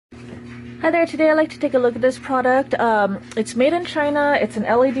Hi there, today I'd like to take a look at this product. It's made in China. It's an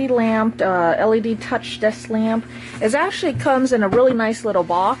LED lamp, LED touch desk lamp. It actually comes in a really nice little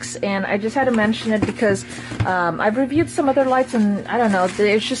box, and I just had to mention it because I've reviewed some other lights and I don't know,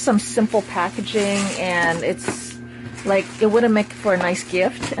 it's just some simple packaging and it's like it wouldn't make for a nice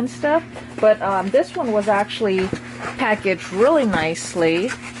gift and stuff. But this one was actually packaged really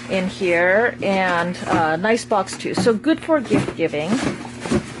nicely in here, and nice box too. So good for gift giving.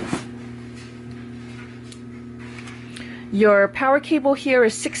 Your power cable here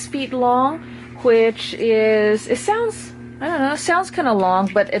is 6 feet long, which is, it sounds, I don't know, sounds kind of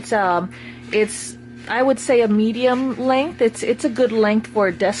long, but it's I would say a medium length. It's a good length for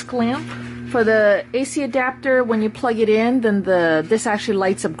a desk lamp. For the AC adapter, when you plug it in, then this actually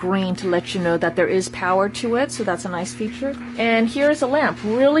lights up green to let you know that there is power to it, so that's a nice feature. And here's a lamp,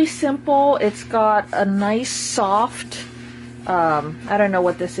 really simple. It's got a nice soft, I don't know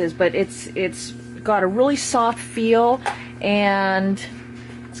what this is, but it's got a really soft feel, and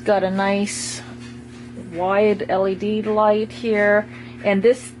it's got a nice wide LED light here, and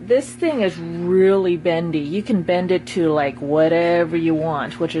this thing is really bendy. You can bend it to like whatever you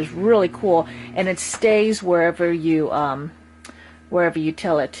want, which is really cool, and it stays wherever you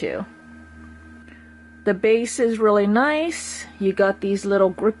tell it to. The base is really nice. You got these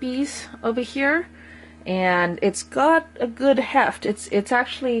little grippies over here, and it's got a good heft.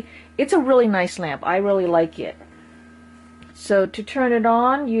 It's a really nice lamp. I really like it. So to turn it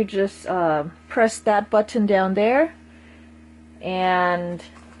on, you just press that button down there, and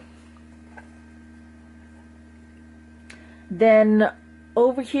then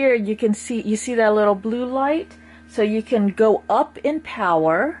over here you see that little blue light, so you can go up in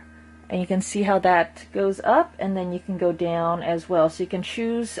power, and you can see how that goes up, and then you can go down as well. So you can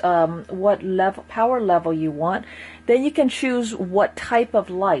choose what power level you want. Then you can choose what type of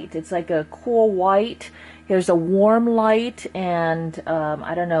light. It's like a cool white. There's a warm light, and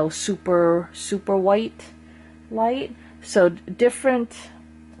I don't know, super white light. So different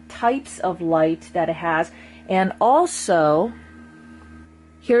types of light that it has. And also,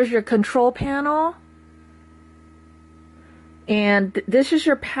 here's your control panel. And this is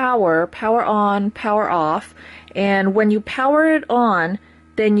your power on, power off. And when you power it on,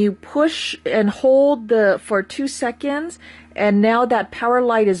 then you push and hold for 2 seconds, and now that power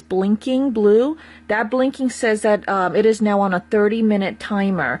light is blinking blue. That blinking says that it is now on a 30-minute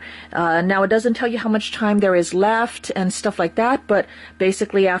timer. Now it doesn't tell you how much time there is left and stuff like that, but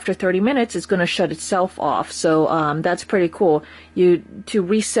basically after 30 minutes it's going to shut itself off. So that's pretty cool. To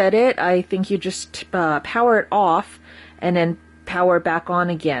reset it, I think you just power it off and then power it back on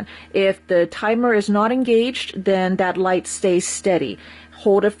again. If the timer is not engaged, then that light stays steady.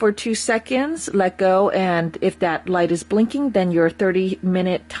 Hold it for 2 seconds, let go, and if that light is blinking, then your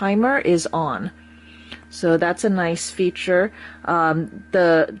 30-minute timer is on. So that's a nice feature.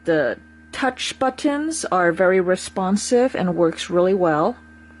 The touch buttons are very responsive and works really well.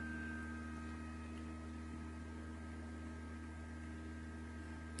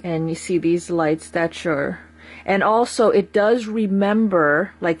 And you see these lights, that's your... And also it does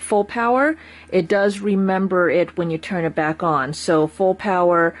remember, like full power, it does remember it when you turn it back on. So full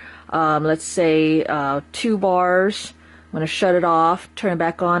power, let's say 2 bars, I'm going to shut it off, turn it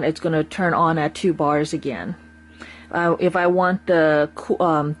back on, it's going to turn on at 2 bars again. If I want the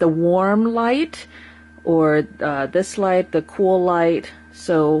warm light, or this light, the cool light,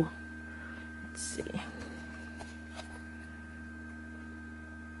 so let's see.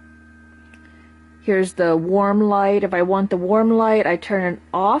 Here's the warm light. If I want the warm light, I turn it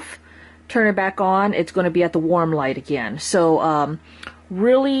off, turn it back on, it's going to be at the warm light again. So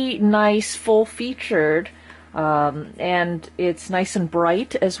really nice, full featured, and it's nice and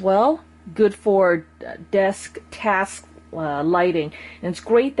bright as well. Good for desk task lighting. And it's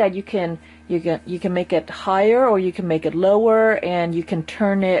great that you can make it higher or you can make it lower, and you can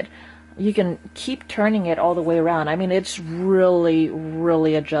turn it. You can keep turning it all the way around. I mean, it's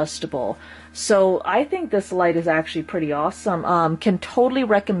really adjustable. So I think this light is actually pretty awesome. Can totally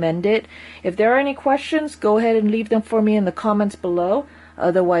recommend it. If there are any questions, go ahead and leave them for me in the comments below.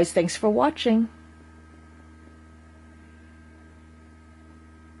 Otherwise, thanks for watching.